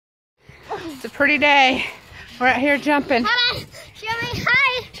It's a pretty day. We're out here jumping. Hold on. Show me.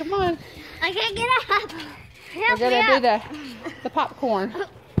 Hi. Come on. I can't get up. We're gonna do the popcorn.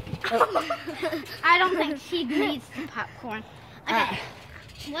 I don't think she needs the popcorn. Okay. Right.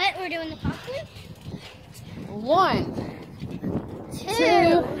 What? We're doing the popcorn? 1,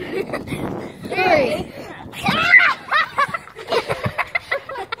 2, 3.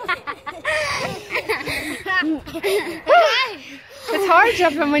 It's hard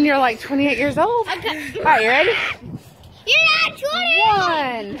jumping when you're like 28 years old. Okay. All right, you ready? You're not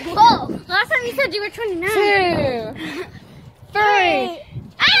 1. Whoa. Last time you said you were 29. 2, 3. Ah!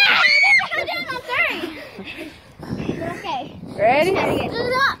 I didn't come down on 3. Okay. Ready? Let's do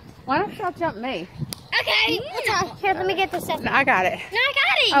it up. Why don't y'all jump me? Okay. Here, let me get this up. No, I got it. No, I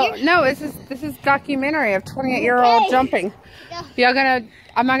got it. Oh no, this is documentary of 28-year-old jumping. Y'all gonna?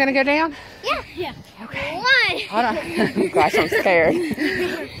 Am I gonna go down? Yeah. Yeah. Okay. 1. Hold on. Gosh, I'm scared. 1.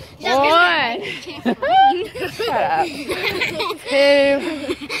 Shut up. 2,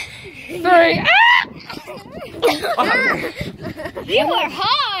 3. Ah! You were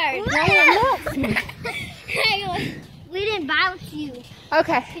hard. Hey, we didn't bounce you.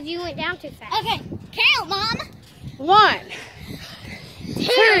 Okay. Because you went down too fast. Okay. Count, Mom. 1,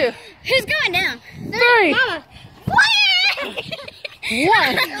 2, Who's going down? 3. Mama. 1.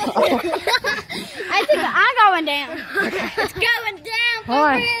 I think I'm going down. It's going down for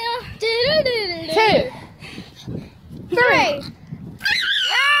 1, real. 2, 3.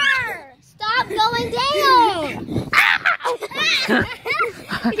 Stop going down.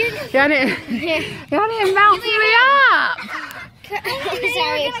 Y'all didn't bounce me up. I'm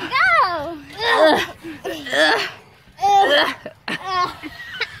sorry.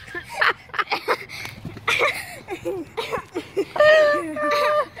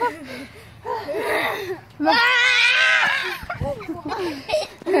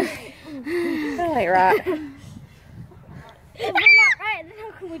 That ain't right. If we're not right, then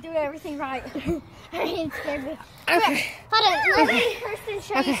how can we do everything right? It scared me. Okay. Hold on, let me first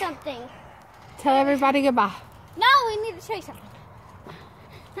show you something. Tell everybody goodbye. No, we need to show you something.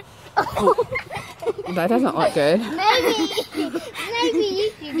 That doesn't look good. Maybe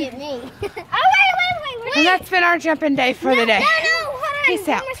you should get me. Oh, wait. And that's been our jumping day for the day. No, hold on. Peace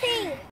out. One more thing.